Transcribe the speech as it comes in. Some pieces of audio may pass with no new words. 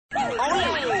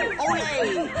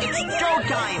It's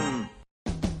showtime!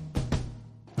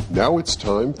 Now it's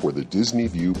time for the Disney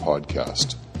View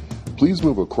podcast. Please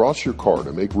move across your car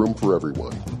to make room for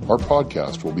everyone. Our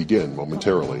podcast will begin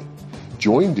momentarily.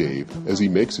 Join Dave as he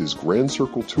makes his Grand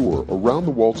Circle tour around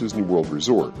the Walt Disney World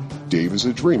Resort. Dave is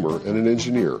a dreamer and an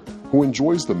engineer who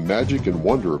enjoys the magic and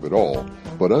wonder of it all,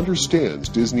 but understands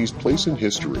Disney's place in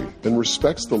history and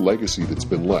respects the legacy that's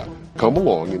been left. Come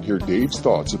along and hear Dave's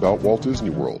thoughts about Walt Disney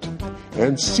World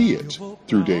and see it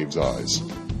through Dave's eyes.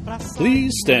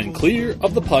 Please stand clear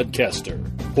of the podcaster.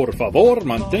 Por favor,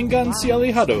 manténganse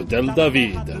alejado del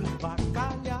David.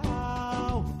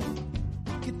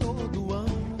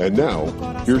 And now,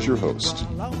 here's your host.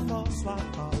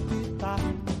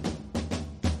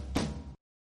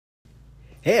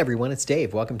 Hey everyone, it's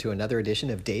Dave. Welcome to another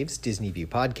edition of Dave's Disney View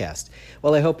podcast.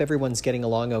 Well, I hope everyone's getting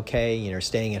along okay, you're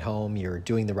staying at home, you're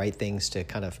doing the right things to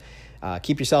kind of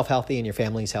keep yourself healthy and your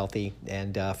family's healthy,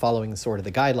 and following sort of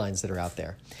the guidelines that are out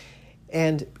there.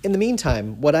 And in the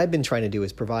meantime, what I've been trying to do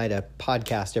is provide a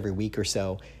podcast every week or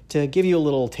so to give you a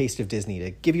little taste of Disney,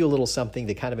 to give you a little something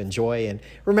to kind of enjoy and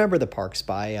remember the parks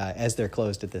by as they're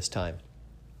closed at this time.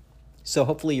 So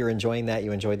hopefully you're enjoying that.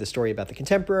 You enjoyed the story about the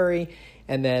Contemporary,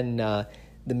 and then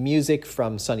the music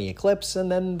from Sunny Eclipse,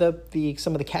 and then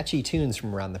some of the catchy tunes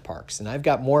from around the parks. And I've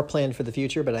got more planned for the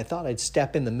future, but I thought I'd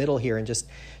step in the middle here and just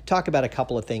talk about a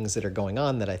couple of things that are going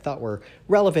on that I thought were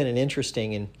relevant and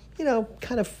interesting and,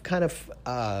 kind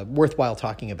of worthwhile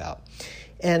talking about.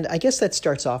 And I guess that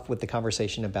starts off with the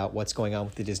conversation about what's going on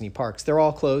with the Disney parks. They're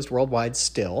all closed worldwide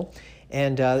still,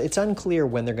 and it's unclear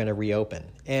when they're going to reopen.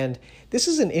 And this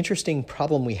is an interesting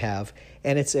problem we have,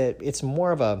 and it's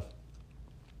more of a,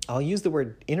 I'll use the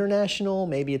word international,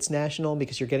 maybe it's national,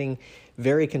 because you're getting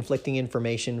very conflicting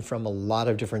information from a lot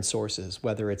of different sources,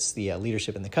 whether it's the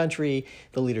leadership in the country,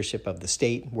 the leadership of the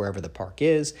state, wherever the park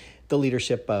is, the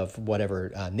leadership of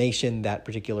whatever nation that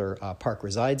particular park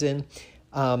resides in.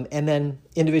 And then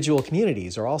individual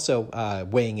communities are also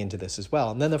weighing into this as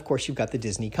well. And then, of course, you've got the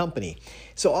Disney company.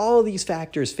 So all of these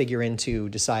factors figure into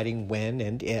deciding when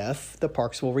and if the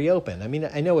parks will reopen. I mean,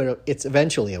 I know it's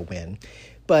eventually a when,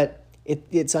 but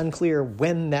it's unclear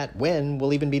when that when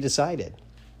will even be decided.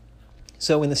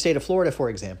 So in the state of Florida, for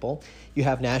example, you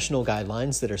have national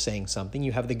guidelines that are saying something.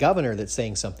 You have the governor that's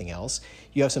saying something else.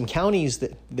 You have some counties,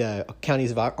 the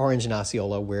counties of Orange and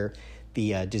Osceola, where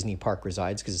the Disney park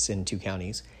resides, because it's in two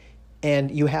counties.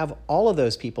 And you have all of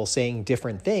those people saying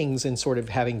different things and sort of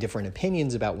having different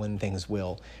opinions about when things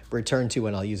will return to,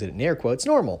 and I'll use it in air quotes,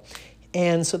 normal.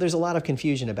 And so there's a lot of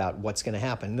confusion about what's going to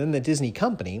happen. And then the Disney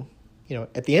company,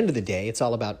 at the end of the day, it's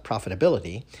all about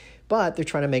profitability, but they're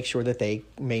trying to make sure that they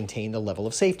maintain the level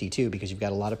of safety too, because you've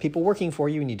got a lot of people working for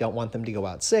you and you don't want them to go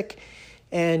out sick,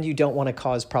 and you don't want to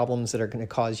cause problems that are going to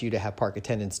cause you to have park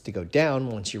attendance to go down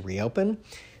once you reopen.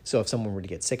 So if someone were to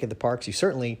get sick at the parks, you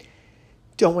certainly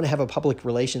don't want to have a public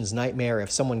relations nightmare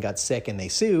if someone got sick and they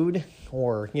sued,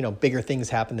 or, bigger things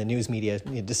happened. The news media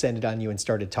descended on you and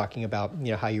started talking about,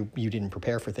 how you didn't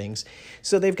prepare for things.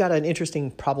 So they've got an interesting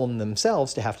problem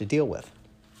themselves to have to deal with.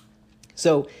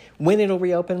 So when it'll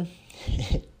reopen,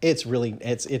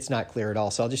 it's not clear at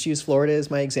all. So I'll just use Florida as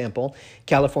my example.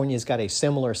 California's got a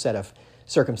similar set of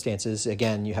circumstances.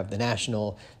 Again, you have the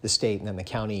national, the state, and then the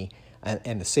county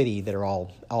and the city that are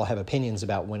all have opinions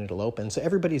about when it'll open. So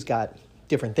everybody's got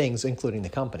different things, including the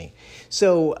company.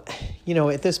 So,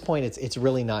 at this point, it's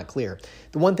really not clear.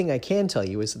 The one thing I can tell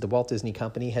you is that the Walt Disney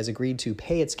Company has agreed to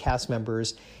pay its cast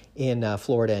members in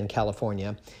Florida and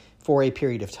California for a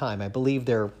period of time. I believe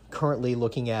they're currently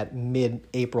looking at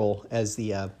mid-April as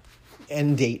the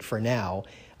end date for now,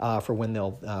 for when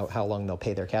how long they'll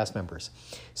pay their cast members.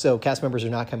 So cast members are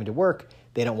not coming to work.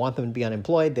 They don't want them to be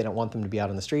unemployed. They don't want them to be out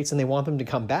on the streets, and they want them to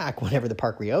come back whenever the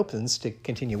park reopens to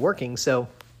continue working. So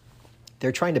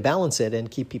they're trying to balance it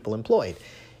and keep people employed.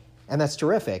 And that's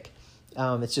terrific.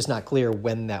 It's just not clear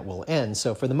when that will end.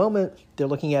 So for the moment, they're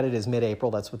looking at it as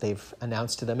mid-April. That's what they've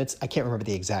announced to them. I can't remember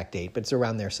the exact date, but it's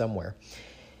around there somewhere.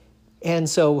 And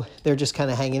so they're just kind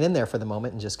of hanging in there for the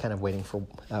moment and just kind of waiting for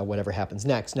whatever happens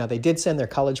next. Now, they did send their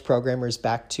college programmers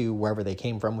back to wherever they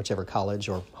came from, whichever college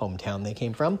or hometown they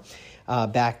came from,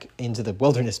 back into the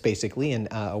wilderness, basically, and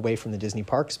away from the Disney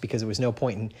parks, because there was no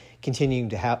point in continuing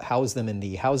to house them in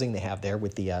the housing they have there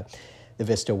with the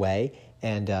Vista Way.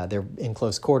 And they're in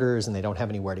close quarters, and they don't have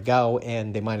anywhere to go,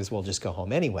 and they might as well just go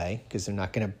home anyway, because they're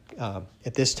not going to,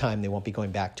 at this time, they won't be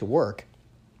going back to work.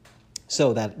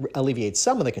 So that alleviates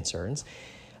some of the concerns.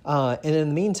 And in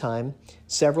the meantime,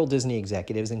 several Disney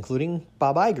executives, including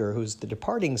Bob Iger, who's the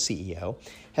departing CEO,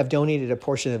 have donated a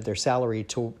portion of their salary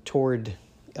toward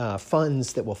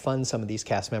funds that will fund some of these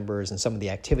cast members and some of the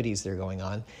activities that are going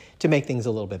on to make things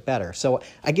a little bit better. So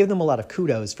I give them a lot of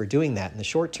kudos for doing that in the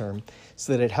short term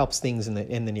so that it helps things in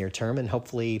the near term, and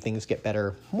hopefully things get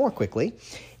better more quickly,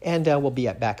 and we'll be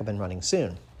back up and running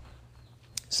soon.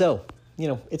 So,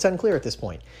 it's unclear at this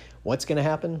point. What's going to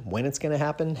happen, when it's going to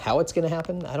happen, how it's going to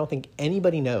happen, I don't think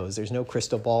anybody knows. There's no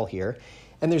crystal ball here,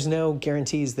 and there's no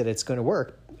guarantees that it's going to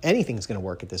work. Anything's going to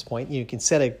work at this point. You can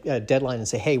set a deadline and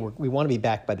say, hey, we want to be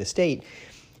back by this date,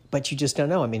 but you just don't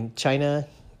know. I mean, China,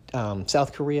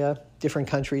 South Korea, different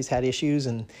countries had issues,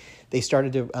 and they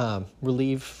started to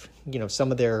relieve,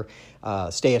 some of their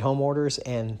stay-at-home orders,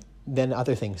 and then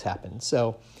other things happened.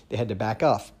 So they had to back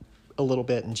off a little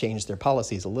bit and change their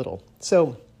policies a little.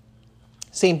 So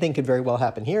same thing could very well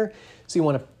happen here. So you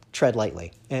want to tread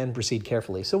lightly and proceed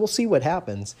carefully. So we'll see what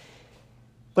happens.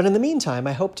 But in the meantime,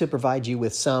 I hope to provide you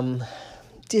with some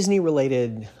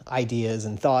Disney-related ideas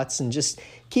and thoughts, and just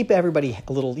keep everybody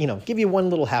a little, give you one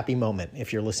little happy moment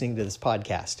if you're listening to this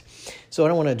podcast. So I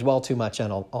don't want to dwell too much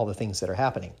on all the things that are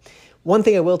happening. One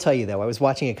thing I will tell you, though, I was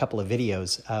watching a couple of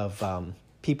videos of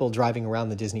people driving around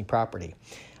the Disney property.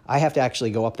 I have to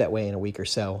actually go up that way in a week or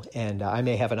so, and I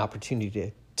may have an opportunity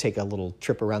to take a little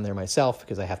trip around there myself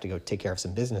because I have to go take care of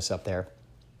some business up there.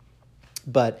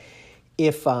 But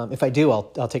if I do,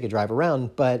 I'll take a drive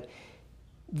around. But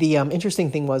the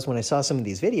interesting thing was, when I saw some of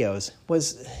these videos,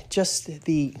 was just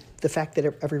the fact that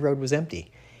every road was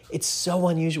empty. It's so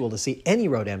unusual to see any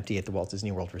road empty at the Walt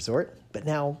Disney World Resort, but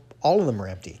now all of them are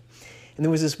empty. And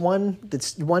there was this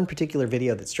one particular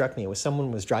video that struck me. It was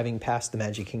someone was driving past the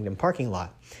Magic Kingdom parking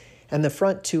lot, and the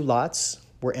front two lots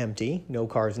were empty, no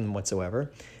cars in them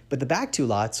whatsoever, but the back two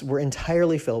lots were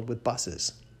entirely filled with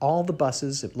buses. All the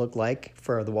buses, it looked like,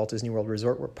 for the Walt Disney World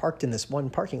Resort were parked in this one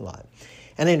parking lot.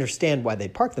 And I understand why they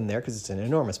parked them there, because it's an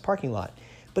enormous parking lot,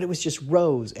 but it was just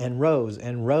rows and rows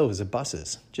and rows of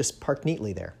buses just parked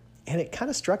neatly there. And it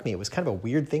kind of struck me. It was kind of a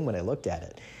weird thing when I looked at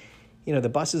it. The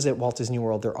buses at Walt Disney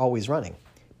World, they're always running.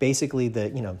 Basically,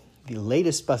 the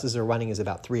latest buses are running is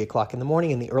about 3 o'clock in the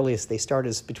morning, and the earliest they start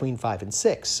is between 5 and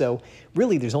 6. So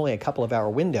really, there's only a couple of hour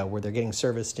window where they're getting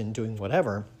serviced and doing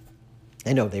whatever.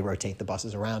 I know they rotate the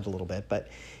buses around a little bit, but,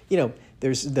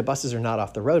 the buses are not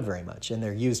off the road very much, and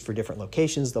they're used for different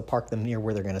locations. They'll park them near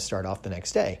where they're going to start off the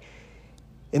next day.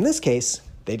 In this case,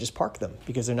 they just park them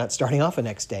because they're not starting off the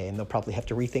next day, and they'll probably have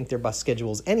to rethink their bus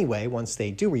schedules anyway once they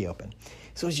do reopen.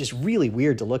 So it's just really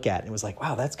weird to look at, and it was like,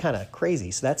 wow, that's kind of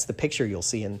crazy. So that's the picture you'll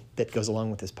see that goes along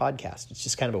with this podcast. It's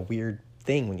just kind of a weird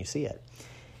thing when you see it.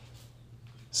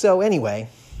 So anyway,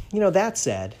 that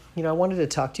said, I wanted to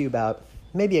talk to you about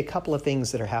maybe a couple of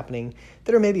things that are happening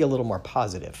that are maybe a little more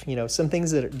positive, some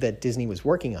things that Disney was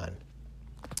working on.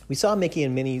 We saw Mickey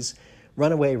and Minnie's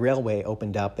Runaway Railway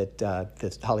opened up at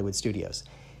the Hollywood Studios.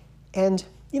 And,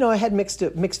 I had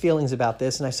mixed feelings about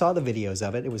this, and I saw the videos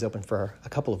of it. It was open for a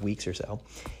couple of weeks or so.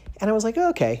 And I was like,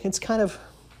 okay, it's kind of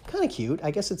cute.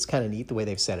 I guess it's kind of neat the way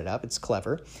they've set it up. It's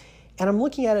clever. And I'm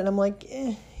looking at it, and I'm like,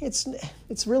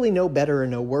 it's really no better or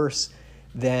no worse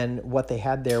than what they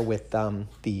had there with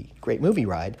the Great Movie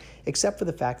Ride, except for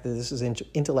the fact that this is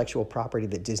intellectual property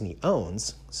that Disney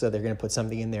owns. So they're going to put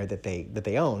something in there that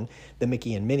they own, the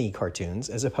Mickey and Minnie cartoons,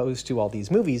 as opposed to all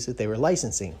these movies that they were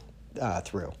licensing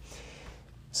through.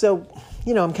 So,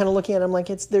 I'm kind of looking at it, I'm like,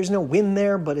 there's no win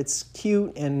there, but it's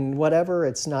cute and whatever.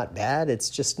 It's not bad. It's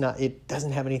just not, it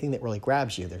doesn't have anything that really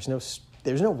grabs you. There's no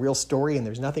real story, and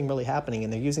there's nothing really happening,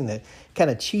 and they're using the kind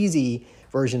of cheesy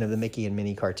version of the Mickey and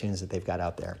Minnie cartoons that they've got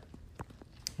out there.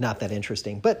 Not that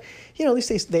interesting, but at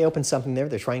least they opened something there.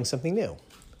 They're trying something new.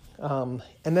 And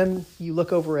then you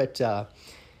look over at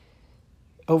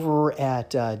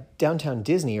Downtown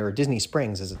Disney, or Disney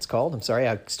Springs as it's called. I'm sorry,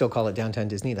 I still call it Downtown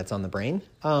Disney. That's on the brain.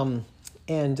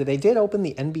 And they did open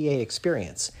the NBA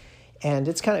Experience, and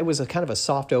it was a kind of a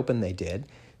soft open they did.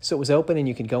 So it was open, and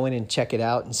you could go in and check it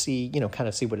out and see, kind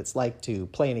of see what it's like to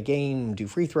play in a game, do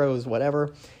free throws,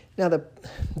 whatever. Now,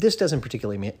 this doesn't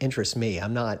particularly interest me.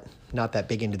 I'm not that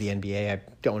big into the NBA. I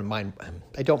don't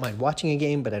mind watching a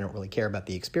game, but I don't really care about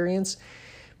the experience.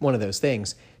 One of those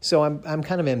things. So I'm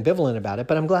kind of ambivalent about it,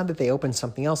 but I'm glad that they opened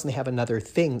something else, and they have another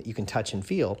thing that you can touch and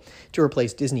feel to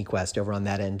replace Disney Quest over on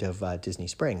that end of Disney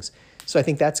Springs. So I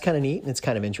think that's kind of neat, and it's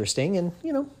kind of interesting, and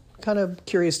kind of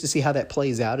curious to see how that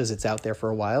plays out as it's out there for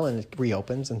a while and it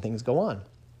reopens and things go on.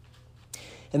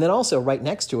 And then also right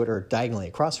next to it, or diagonally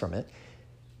across from it,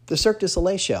 the Cirque du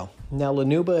Soleil show. Now, La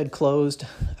Nouba had closed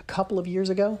a couple of years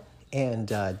ago,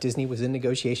 and Disney was in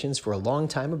negotiations for a long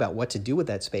time about what to do with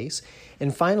that space.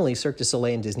 And finally, Cirque du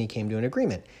Soleil and Disney came to an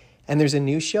agreement. And there's a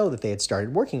new show that they had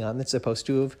started working on that's supposed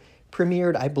to have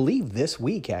premiered, I believe, this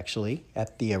week, actually,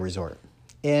 at the resort.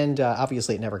 And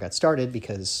obviously it never got started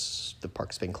because the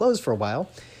park's been closed for a while,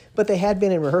 but they had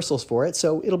been in rehearsals for it,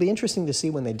 so it'll be interesting to see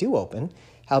when they do open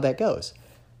how that goes.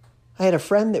 I had a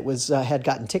friend that had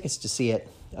gotten tickets to see it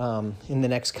in the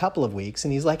next couple of weeks,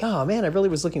 and he's like, oh man, I really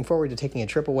was looking forward to taking a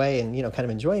trip away and, kind of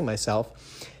enjoying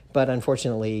myself. But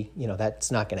unfortunately,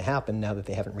 that's not going to happen now that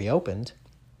they haven't reopened.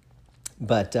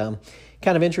 But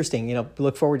kind of interesting,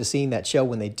 look forward to seeing that show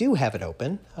when they do have it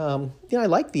open. I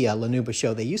like the La Nouba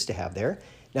show they used to have there.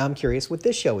 Now I'm curious what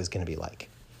this show is going to be like.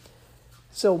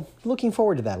 So looking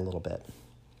forward to that a little bit.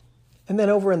 And then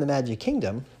over in the Magic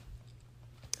Kingdom,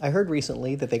 I heard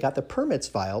recently that they got the permits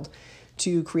filed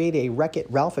to create a Wreck-It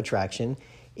Ralph attraction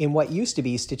in what used to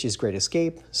be Stitch's Great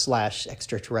Escape /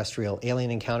 extraterrestrial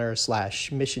alien encounter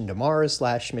 / mission to Mars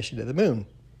 / mission to the moon.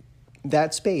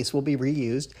 That space will be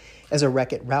reused as a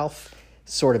Wreck-It Ralph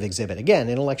sort of exhibit. Again,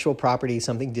 intellectual property,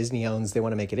 something Disney owns. They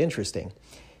want to make it interesting.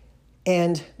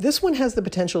 And this one has the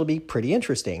potential to be pretty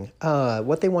interesting.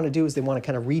 What they want to do is they want to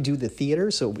kind of redo the theater.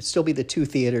 So it would still be the two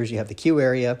theaters. You have the queue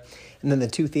area and then the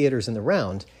two theaters in the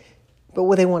round. But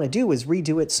what they want to do is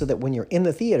redo it so that when you're in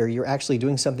the theater, you're actually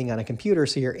doing something on a computer.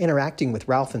 So you're interacting with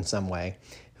Ralph in some way,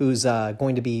 who's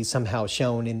going to be somehow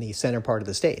shown in the center part of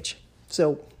the stage.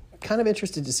 So kind of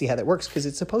interested to see how that works because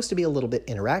it's supposed to be a little bit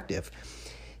interactive.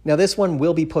 Now, this one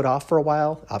will be put off for a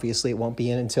while. Obviously, it won't be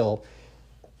in until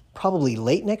probably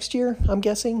late next year, I'm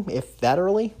guessing, if that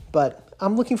early. But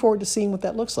I'm looking forward to seeing what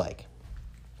that looks like.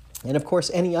 And, of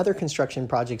course, any other construction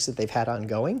projects that they've had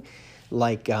ongoing,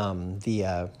 like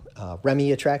the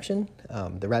Remy attraction,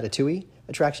 the Ratatouille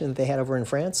attraction that they had over in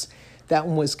France, that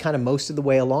one was kind of most of the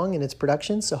way along in its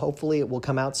production. So hopefully it will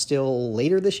come out still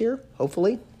later this year,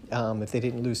 hopefully. If they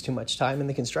didn't lose too much time in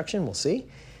the construction, we'll see.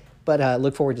 But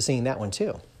look forward to seeing that one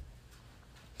too.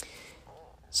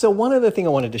 So one other thing I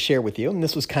wanted to share with you, and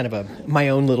this was kind of my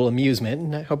own little amusement,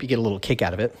 and I hope you get a little kick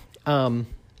out of it. I'm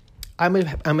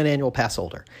an annual pass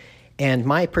holder, and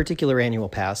my particular annual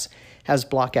pass has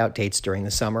block-out dates during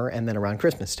the summer and then around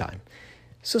Christmas time.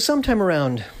 So sometime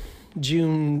around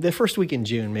June, the first week in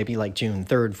June, maybe like June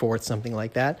 3rd, 4th, something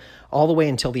like that, all the way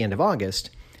until the end of August,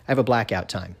 I have a blackout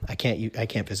time. I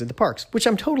can't visit the parks, which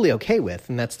I'm totally okay with,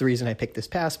 and that's the reason I picked this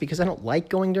pass, because I don't like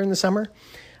going during the summer.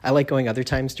 I like going other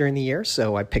times during the year,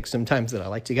 so I picked some times that I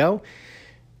like to go.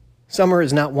 Summer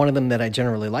is not one of them that I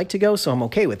generally like to go, so I'm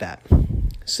okay with that.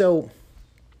 So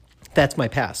that's my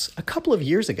pass. A couple of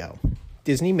years ago,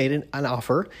 Disney made an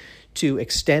offer to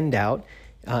extend out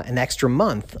an extra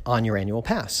month on your annual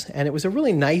pass, and it was a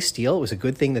really nice deal. It was a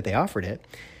good thing that they offered it.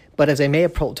 But as I may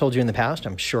have told you in the past,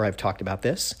 I'm sure I've talked about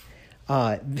this,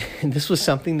 this was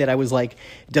something that I was like,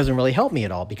 it doesn't really help me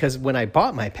at all, because when I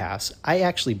bought my pass, I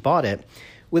actually bought it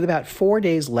with about 4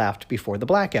 days left before the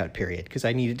blackout period, because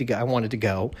I wanted to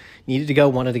go,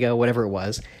 whatever it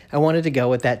was. I wanted to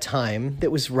go at that time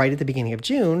that was right at the beginning of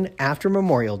June, after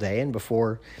Memorial Day and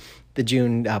before the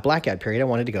June blackout period. I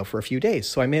wanted to go for a few days.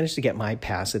 So I managed to get my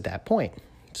pass at that point.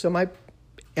 So my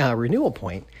renewal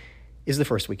point is the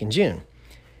first week in June.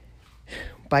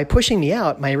 By pushing me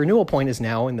out, my renewal point is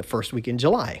now in the first week in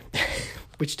July,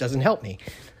 which doesn't help me.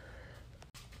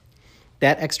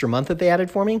 That extra month that they added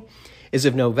for me is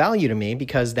of no value to me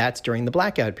because that's during the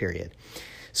blackout period.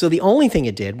 So the only thing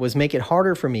it did was make it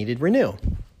harder for me to renew.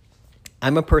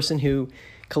 I'm a person who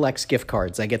collects gift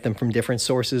cards. I get them from different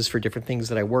sources for different things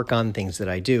that I work on, things that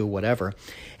I do, whatever.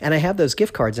 And I have those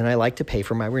gift cards, and I like to pay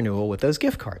for my renewal with those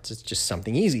gift cards. It's just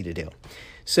something easy to do.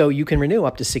 So you can renew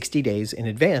up to 60 days in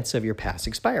advance of your pass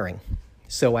expiring.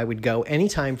 So I would go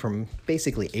anytime from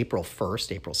basically April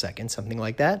 1st, April 2nd, something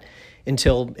like that,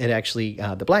 until it actually,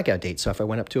 the blackout date. So if I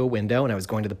went up to a window and I was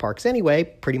going to the parks anyway,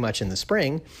 pretty much in the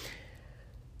spring,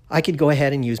 I could go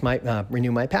ahead and use my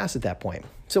renew my pass at that point.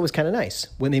 So it was kind of nice.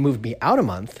 When they moved me out a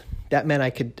month, that meant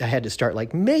I had to start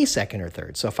like May 2nd or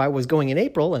 3rd. So if I was going in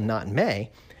April and not in May,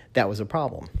 that was a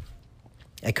problem.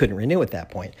 I couldn't renew at that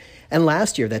point. And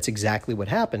last year, that's exactly what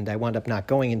happened. I wound up not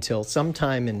going until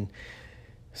sometime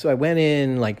so I went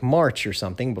in like March or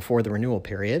something before the renewal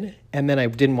period, and then I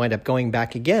didn't wind up going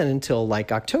back again until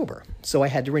like October. So I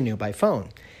had to renew by phone.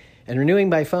 And renewing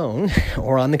by phone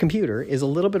or on the computer is a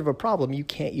little bit of a problem. You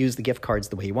can't use the gift cards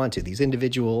the way you want to. These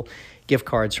individual gift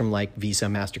cards from like Visa,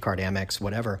 MasterCard, Amex,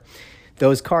 whatever,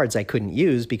 those cards I couldn't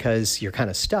use because you're kind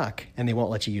of stuck and they won't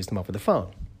let you use them over the phone.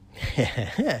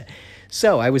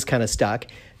 So I was kind of stuck.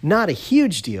 Not a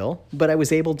huge deal, but I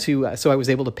was able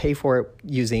to pay for it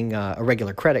using a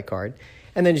regular credit card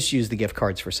and then just use the gift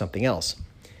cards for something else.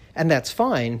 And that's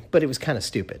fine, but it was kind of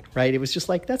stupid, right? It was just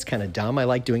like, that's kind of dumb. I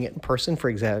like doing it in person for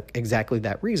exactly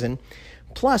that reason.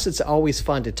 Plus, it's always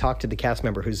fun to talk to the cast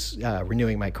member who's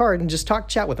renewing my card and just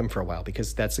chat with them for a while,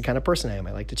 because that's the kind of person I am.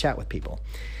 I like to chat with people.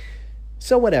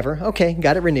 So whatever. Okay,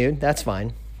 got it renewed. That's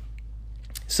fine.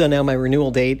 So now my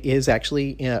renewal date is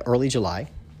actually early July.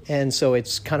 And so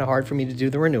it's kind of hard for me to do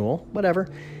the renewal, whatever.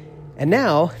 And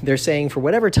now they're saying for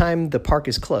whatever time the park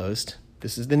is closed,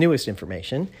 this is the newest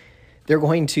information, they're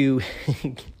going to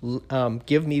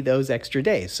give me those extra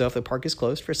days. So if the park is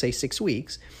closed for, say, 6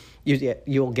 weeks,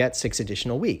 you'll get 6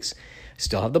 additional weeks.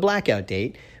 Still have the blackout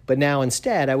date, but now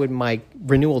instead my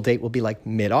renewal date will be like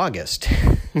mid-August,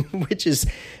 which is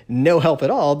no help at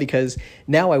all, because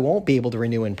now I won't be able to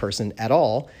renew in person at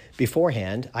all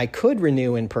beforehand. I could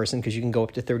renew in person because you can go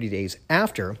up to 30 days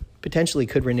after, potentially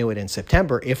could renew it in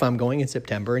September if I'm going in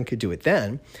September and could do it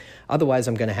then. Otherwise,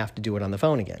 I'm going to have to do it on the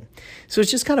phone again. So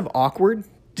it's just kind of awkward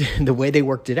the way they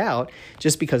worked it out,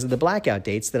 just because of the blackout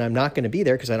dates, that I'm not going to be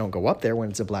there because I don't go up there when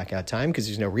it's a blackout time, because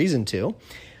there's no reason to,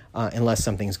 unless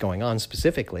something's going on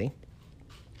specifically.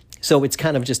 So it's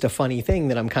kind of just a funny thing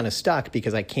that I'm kind of stuck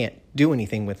because I can't do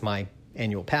anything with my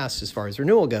annual pass as far as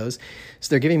renewal goes. So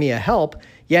they're giving me a help.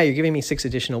 Yeah, you're giving me 6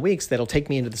 additional weeks that'll take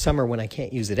me into the summer when I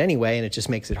can't use it anyway, and it just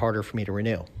makes it harder for me to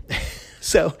renew.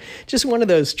 So just one of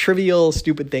those trivial,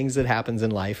 stupid things that happens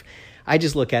in life. I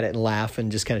just look at it and laugh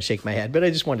and just kind of shake my head, but I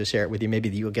just wanted to share it with you. Maybe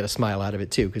you'll get a smile out of it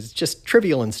too, because it's just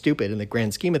trivial and stupid in the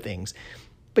grand scheme of things,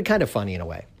 but kind of funny in a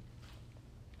way.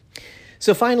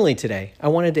 So finally today, I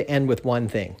wanted to end with one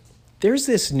thing. There's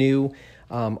this new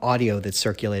audio that's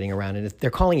circulating around, and they're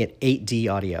calling it 8D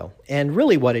audio. And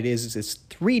really what it is it's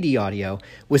 3D audio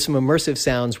with some immersive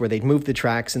sounds where they move the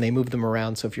tracks and they move them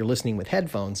around. So if you're listening with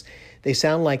headphones, they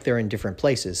sound like they're in different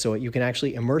places. So you can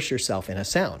actually immerse yourself in a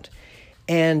sound.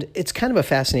 And it's kind of a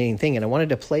fascinating thing. And I wanted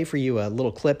to play for you a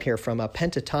little clip here from a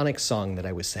Pentatonix song that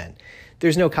I was sent.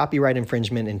 There's no copyright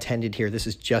infringement intended here. This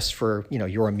is just for,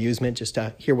 your amusement, just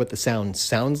to hear what the sound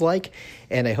sounds like.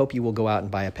 And I hope you will go out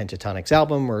and buy a Pentatonix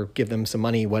album or give them some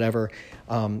money, whatever.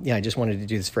 I just wanted to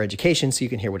do this for education so you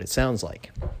can hear what it sounds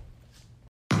like.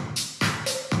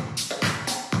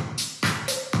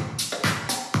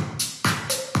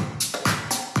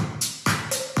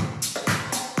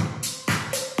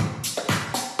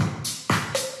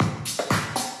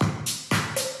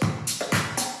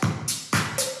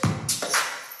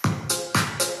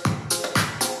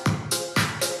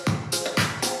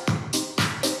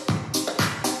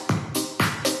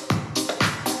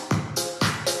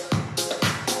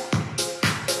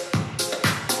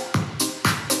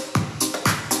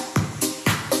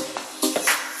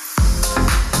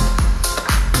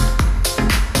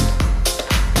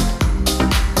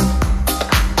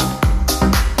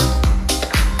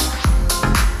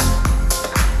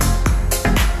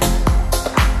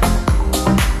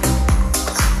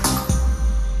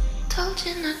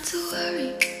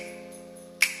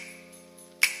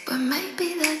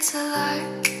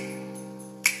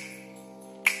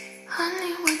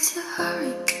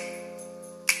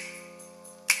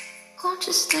 Won't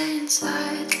you stay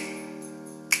inside?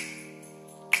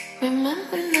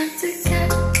 Remember not to get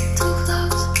too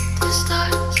close to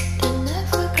stars. They're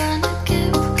never gonna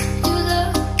give you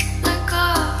love like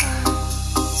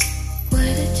ours.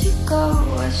 Where did you go?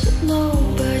 I should know,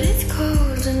 but it's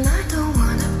cold and I don't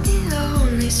wanna be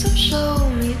lonely. So show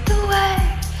me the way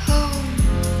home.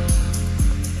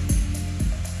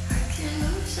 I can't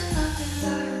lose another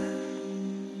love.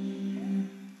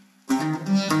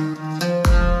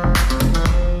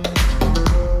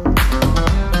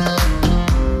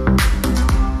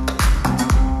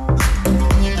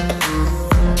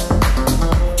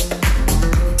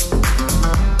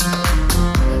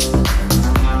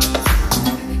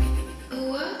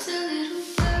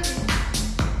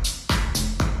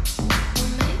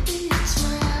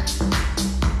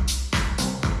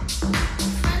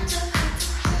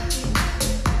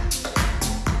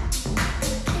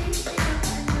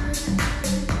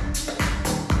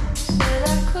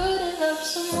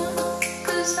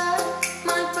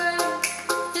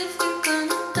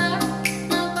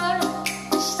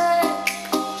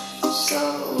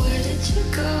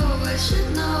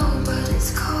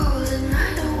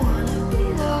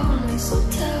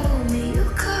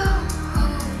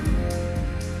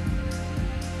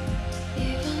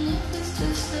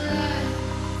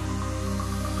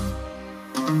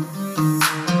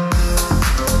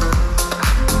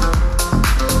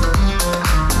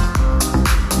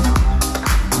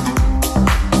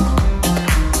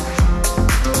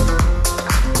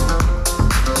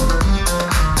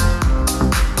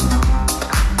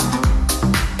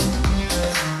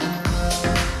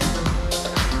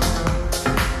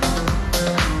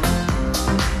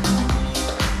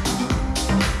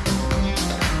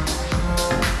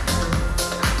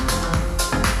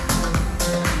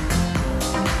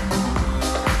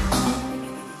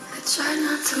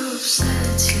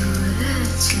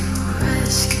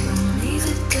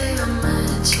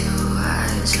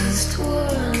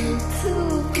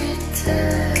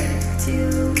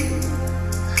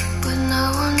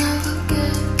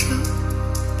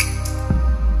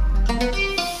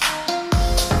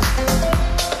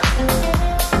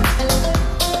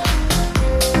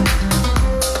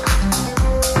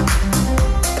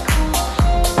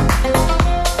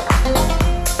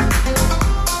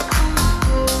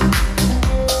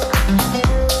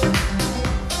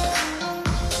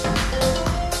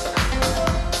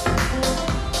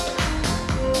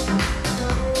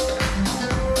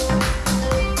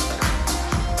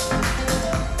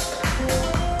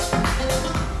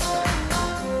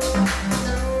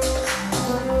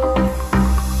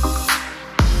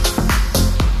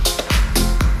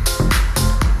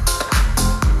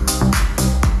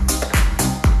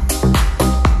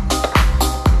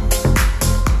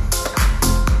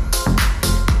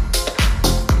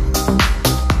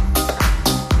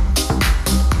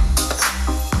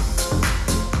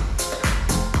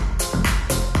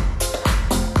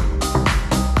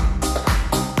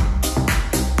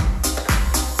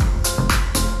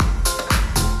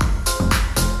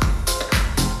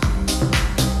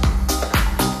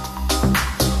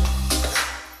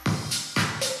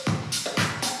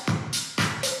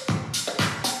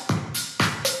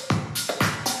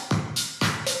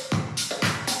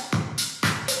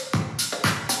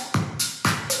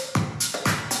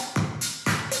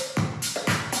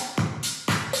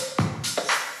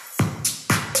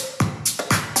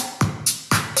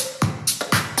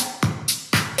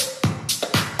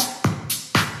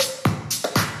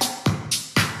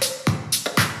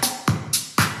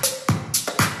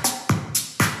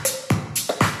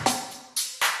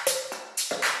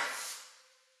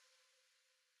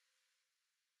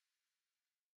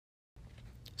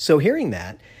 So hearing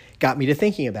that got me to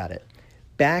thinking about it.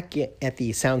 Back at the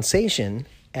Soundstation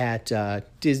at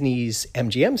Disney's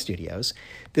MGM Studios,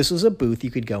 this was a booth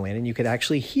you could go in and you could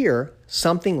actually hear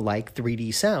something like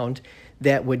 3D sound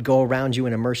that would go around you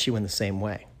and immerse you in the same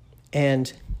way.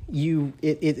 And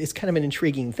it's kind of an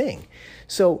intriguing thing.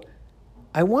 So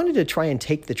I wanted to try and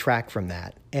take the track from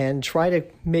that and try to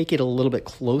make it a little bit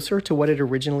closer to what it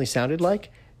originally sounded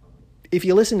like. If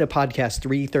you listen to podcast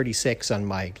 336 on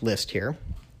my list here,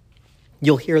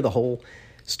 you'll hear the whole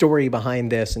story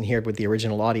behind this and hear what the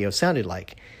original audio sounded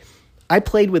like. I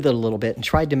played with it a little bit and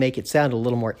tried to make it sound a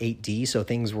little more 8D, so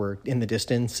things were in the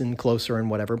distance and closer and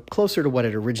whatever, closer to what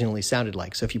it originally sounded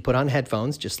like. So if you put on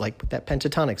headphones, just like with that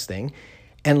Pentatonix thing,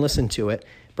 and listen to it,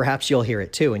 perhaps you'll hear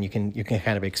it too, and you can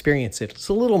kind of experience it. It's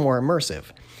a little more immersive.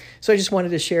 So I just wanted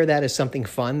to share that as something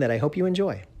fun that I hope you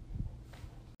enjoy.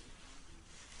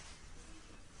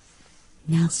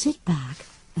 Now sit back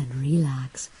and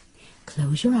relax.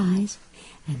 Close your eyes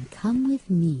and come with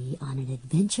me on an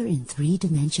adventure in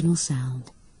three-dimensional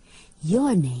sound.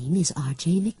 Your name is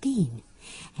R.J. McBean,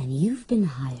 and you've been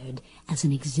hired as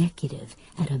an executive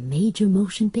at a major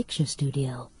motion picture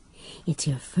studio. It's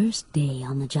your first day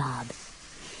on the job.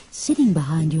 Sitting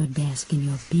behind your desk in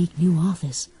your big new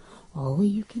office, all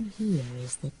you can hear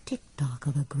is the tick-tock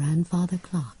of a grandfather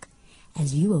clock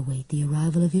as you await the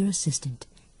arrival of your assistant,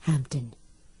 Hampton.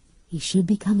 He should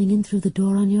be coming in through the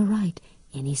door on your right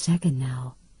any second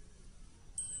now.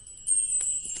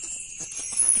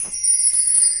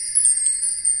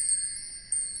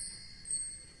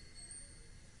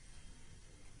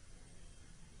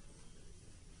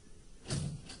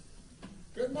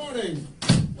 Good morning.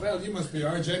 Well, you must be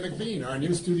R.J. McBean, our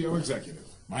new studio executive.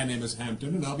 My name is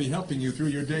Hampton, and I'll be helping you through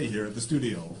your day here at the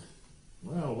studio.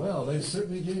 Well, they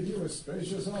certainly gave you a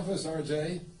spacious office,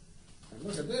 R.J. And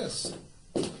look at this.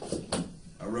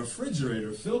 A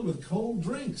refrigerator filled with cold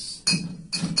drinks.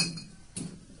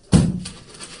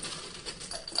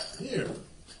 Here,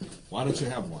 why don't you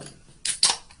have one?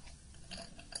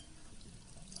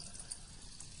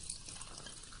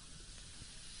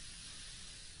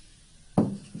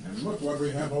 And look what we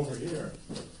have over here.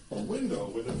 A window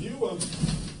with a view of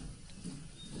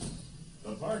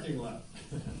the parking lot.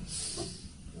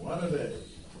 What a day.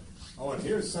 Oh, and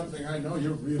here's something I know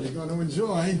you're really going to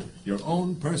enjoy. Your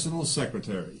own personal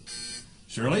secretary.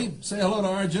 Shirley, say hello to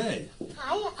R.J.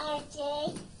 Hi,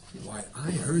 RJ. Why, I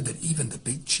heard that even the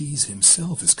Big Cheese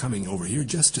himself is coming over here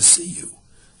just to see you.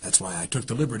 That's why I took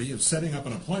the liberty of Setting up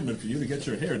an appointment for you to get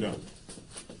your hair done.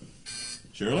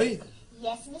 Shirley,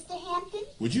 Yes, Mr. Hampton?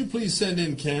 would you please send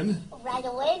in Ken? Right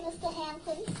away, Mr.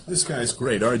 Hampton. This guy's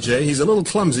great, R.J. He's a little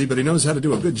clumsy, but he knows how to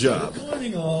do a good job. Good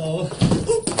morning, all.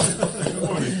 Good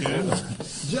morning, Ken.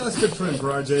 Just a trim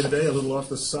for R.J. today, a little off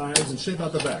the sides, and shape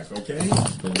out the back, okay?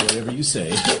 Whatever you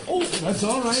say. Oh, that's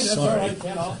all right, that's all Sorry. right,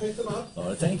 Ken. I'll fix them up.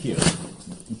 Oh, thank you.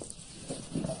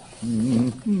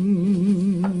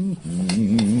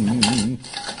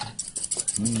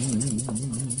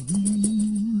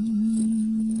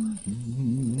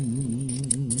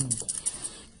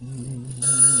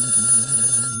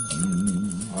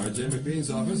 R.J. McBean's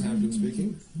office, Hampton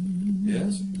speaking.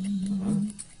 Yes?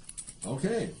 Uh-huh.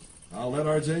 Okay. I'll let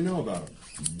R.J. know about him.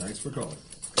 Thanks for calling.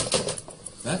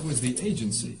 That was the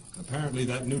agency. Apparently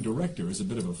that new director is a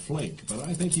bit of a flake, but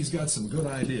I think he's got some good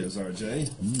ideas, R.J.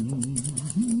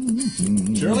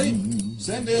 Shirley,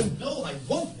 send in No, I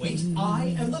won't wait.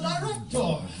 I am the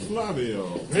director.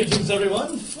 Flavio. Greetings,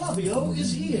 everyone. Flavio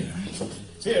is here.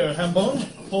 Here, Hambone,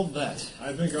 hold that.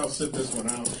 I think I'll sit this one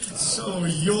out. So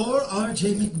you're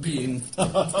R.J. McBean.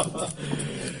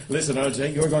 Listen,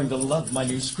 R.J., you're going to love my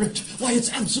new script. Why,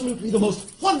 it's absolutely the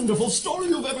most wonderful story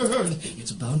you've ever heard.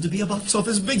 It's bound to be a box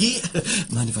office biggie.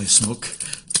 Mind if I smoke?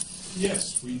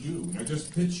 Yes, we do. Now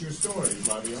just pitch your story,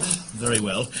 Flavio. Very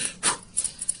well.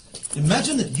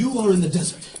 Imagine that you are in the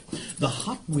desert. The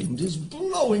hot wind is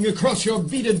blowing across your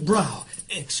beaded brow.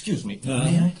 Excuse me,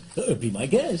 may I? Be my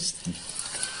guest.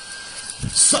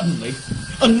 Suddenly,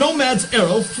 a nomad's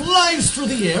arrow flies through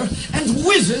the air and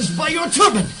whizzes by your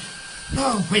turban.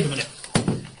 Oh, wait a minute.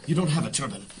 You don't have a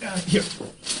turban. Here.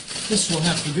 This will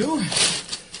have to do.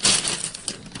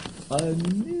 A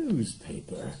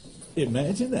newspaper.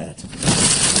 Imagine that.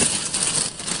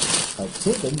 A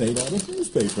turban made out of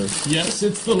newspaper. Yes,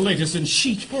 it's the latest in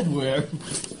chic headwear.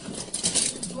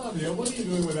 Flavio, what are you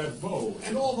doing with that bow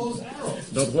and all those arrows?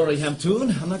 Don't worry,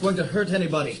 Hamtoon. I'm not going to hurt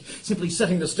anybody. Simply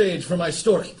setting the stage for my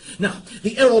story. Now,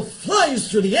 the arrow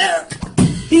flies through the air.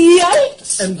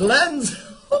 Yikes! And lands,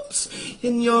 oops,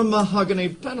 in your mahogany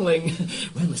paneling.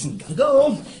 Well, listen, gotta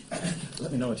go.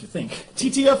 Let me know what you think.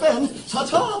 TTFN,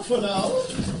 ta-ta for now.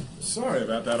 Sorry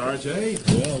about that,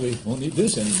 RJ. Well, we won't need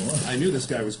this anymore. I knew this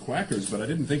guy was Quackers, but I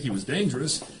didn't think he was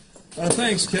dangerous.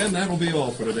 Thanks, Ken. That'll be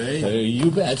all for today. You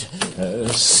bet.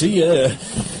 See ya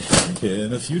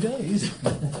in a few days.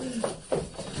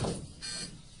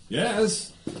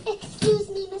 Yes? Excuse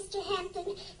me, Mr.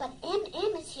 Hampton, but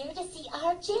M.M. is here to see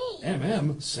R.J.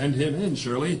 M.M.? Send him in,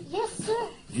 Shirley. Yes, sir.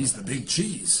 He's the big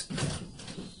cheese.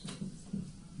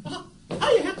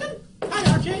 Hi, Hampton.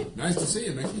 Hi, R.J. Nice to see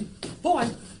you, Mickey. Boy,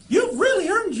 you've really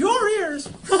earned your ears.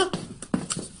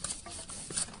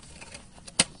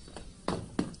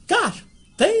 Gosh,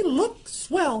 they look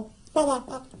swell.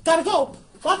 Well, gotta go.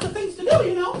 Lots of things to do,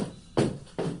 you know.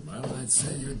 Well, I'd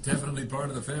say you're definitely part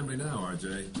of the family now,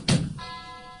 RJ.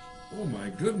 Oh, my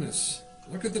goodness.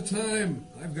 Look at the time.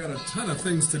 I've got a ton of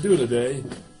things to do today.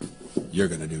 You're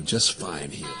going to do just fine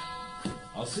here.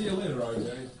 I'll see you later,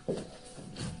 RJ.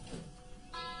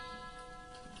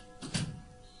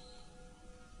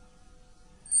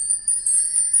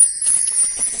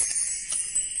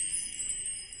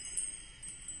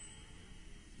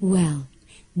 Well,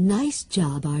 nice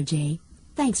job, RJ.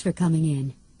 Thanks for coming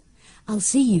in. I'll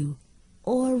see you,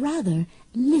 or rather,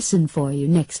 listen for you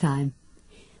next time.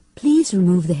 Please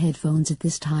remove the headphones at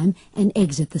this time and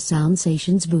exit the Sound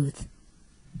Stations booth.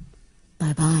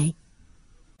 Bye-bye.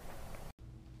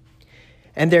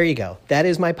 And there you go. That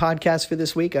is my podcast for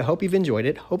this week. I hope you've enjoyed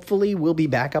it. Hopefully we'll be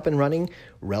back up and running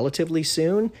relatively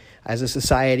soon as a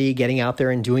society, getting out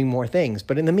there and doing more things.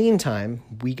 But in the meantime,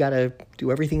 we got to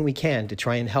do everything we can to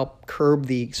try and help curb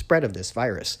the spread of this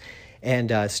virus.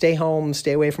 And stay home,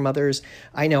 stay away from others.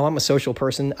 I know I'm a social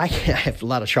person. I have a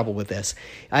lot of trouble with this.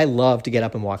 I love to get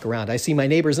up and walk around. I see my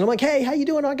neighbors and I'm like, hey, how you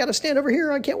doing? I got to stand over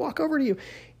here. I can't walk over to you.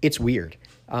 It's weird.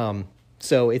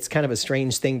 So it's kind of a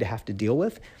strange thing to have to deal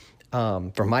with.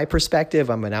 From my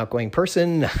perspective, I'm an outgoing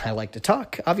person. I like to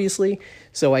talk, obviously.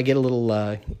 So I get a little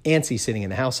antsy sitting in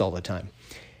the house all the time.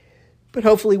 But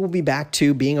hopefully we'll be back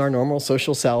to being our normal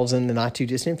social selves in the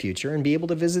not-too-distant future and be able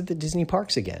to visit the Disney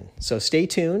parks again. So stay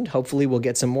tuned. Hopefully we'll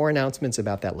get some more announcements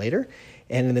about that later.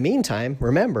 And in the meantime,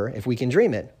 remember, if we can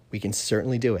dream it, we can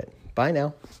certainly do it. Bye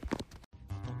now.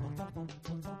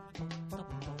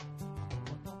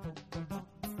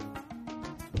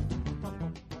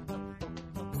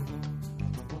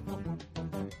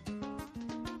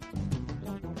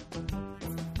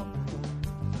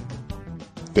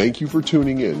 Thank you for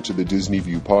tuning in to the Disney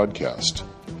View podcast.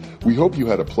 We hope you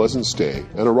had a pleasant stay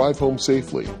and arrive home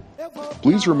safely.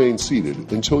 Please remain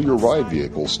seated until your ride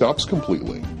vehicle stops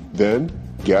completely. Then,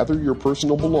 gather your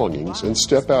personal belongings and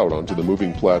step out onto the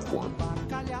moving platform.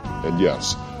 And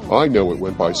yes, I know it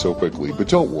went by so quickly, but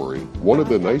don't worry. One of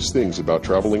the nice things about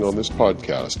traveling on this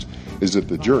podcast is that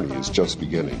the journey is just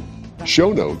beginning.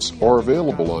 Show notes are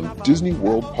available on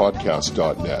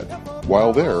DisneyWorldPodcast.net.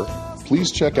 While there,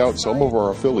 please check out some of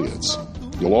our affiliates.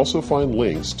 You'll also find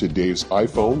links to Dave's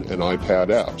iPhone and iPad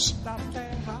apps.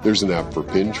 There's an app for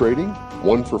pin trading,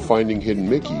 one for finding hidden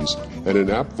Mickeys, and an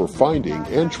app for finding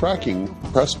and tracking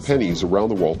pressed pennies around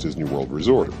the Walt Disney World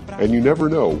Resort. And you never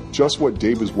know just what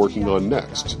Dave is working on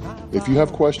next. If you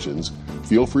have questions,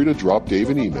 feel free to drop Dave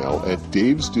an email at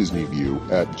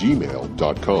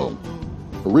davesdisneyview@gmail.com.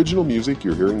 Original music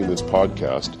you're hearing in this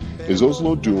podcast is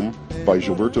Oslo Doom by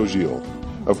Gilberto Gil.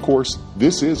 Of course,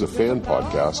 this is a fan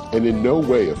podcast and in no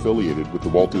way affiliated with the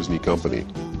Walt Disney Company.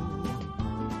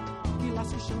 Que lá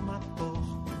se chama